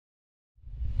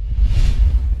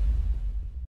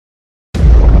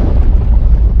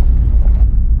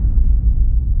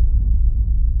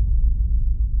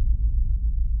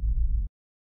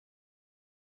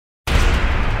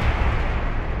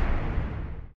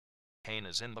Kane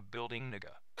is in the building, nigga.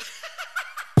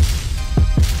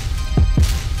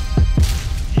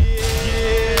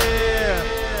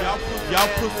 Y'all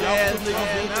pussy ass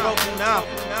niggas ain't talking now.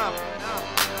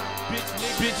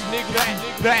 Bitch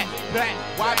nigga, back.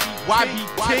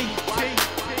 YBT.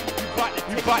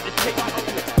 You about to take my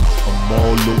I'm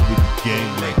all over the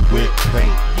game like wet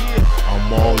paint.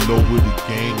 I'm all over the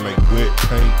game like wet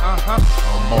paint.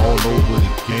 I'm all over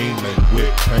the game like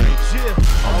wet paint.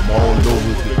 I'm all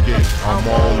over the game.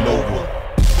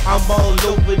 I'm all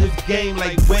over this game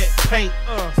like wet paint.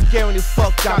 Scaring the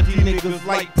fuck out these niggas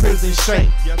like prison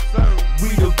shanks. We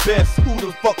the best, who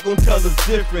the fuck gon' tell us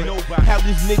different? Have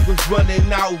these niggas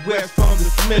running out west from the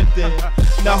Smithton.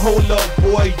 Now hold up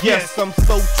boy, yes I'm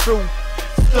so true.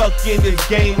 Stuck in this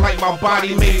game like my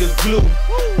body made of glue.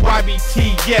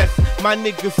 YBT, yes, my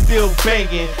niggas still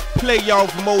banging.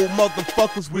 Playoff mode,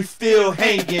 motherfuckers, we still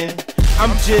hanging.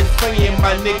 I'm just saying,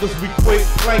 my niggas, we quit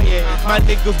playing. My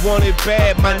niggas want it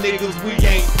bad, my niggas, we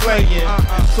ain't playing.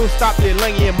 So stop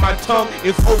delaying, my tongue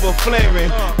is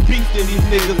overflaring. Beasting these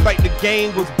niggas like the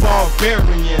game was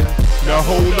barbarian. Now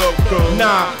hold up, cuz.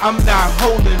 Nah, I'm not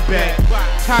holding back.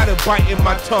 Tired of biting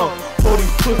my tongue for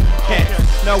these pussy cats.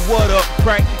 Now what up,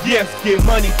 crack? Yes, Get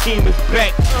Money team is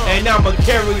back. And I'ma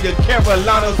carry the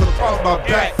Carolinas across my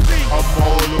back. I'm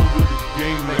all over the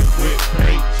game like wet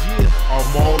paint.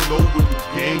 I'm all over the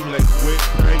game like wet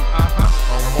paint.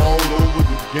 I'm all over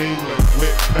the game like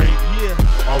wet paint.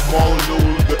 I'm all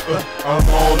over the I'm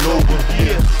all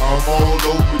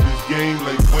over this game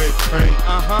like wet paint.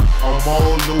 I'm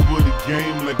all over the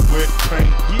game like wet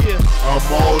paint. I'm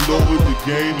all over the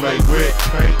game like wet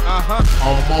paint.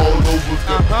 I'm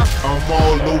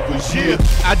all over shit.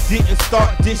 I didn't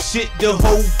start this shit to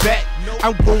hold back.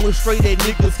 I'm going straight at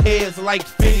niggas' heads like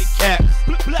fitted caps.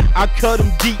 I cut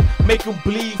them deep, make them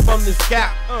bleed from the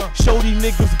scalp. Show these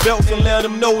niggas belts and let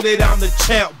them know that I'm the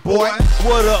champ, boy.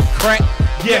 What up, crack?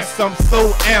 Yes, I'm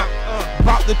so amped.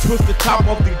 About to twist the top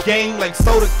off the game like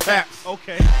soda caps.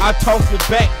 I toss it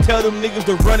back, tell them niggas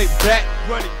to run it back.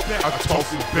 I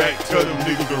toss it back, tell them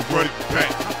niggas to run it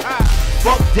back.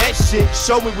 Fuck that shit,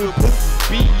 show me where pussies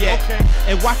be at.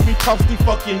 And watch me toss these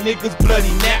fucking niggas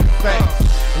bloody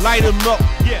knapsacks. Light them up,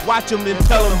 watch them and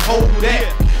tell them hold that.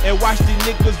 And watch these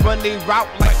niggas run their route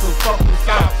like some fucking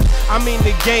scouts. I'm in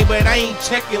the game, but I ain't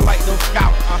checking like no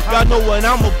scouts. Y'all know what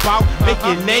I'm about,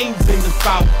 making names in the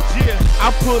south.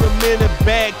 I put them in a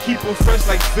bag, keep them fresh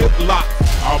like Ziploc.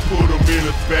 I put them in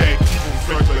a bag, keep them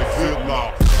fresh like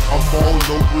Ziploc. I'm all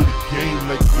over the game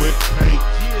like wet paint.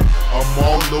 I'm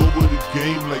all over the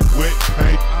game like wet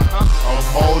paint. I'm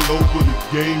all over the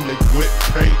game like wet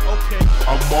paint.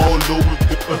 I'm all over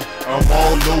the I'm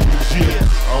all over shit.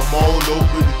 I'm all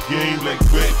over the game like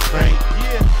wet paint.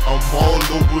 I'm all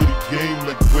over the game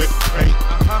like wet paint.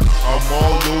 I'm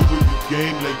all over the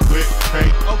game like wet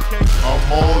paint. I'm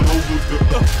all over the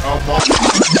I'm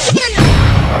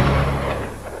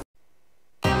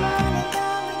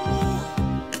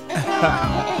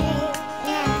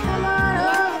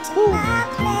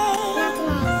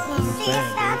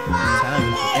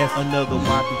Another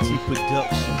YBT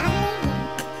production.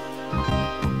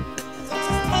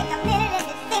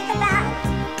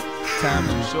 Time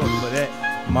too short for that.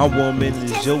 My woman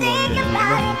is your woman.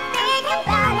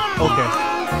 Okay.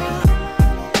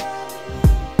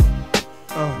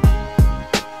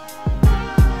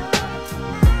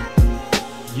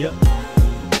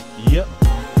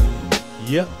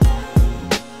 Yep.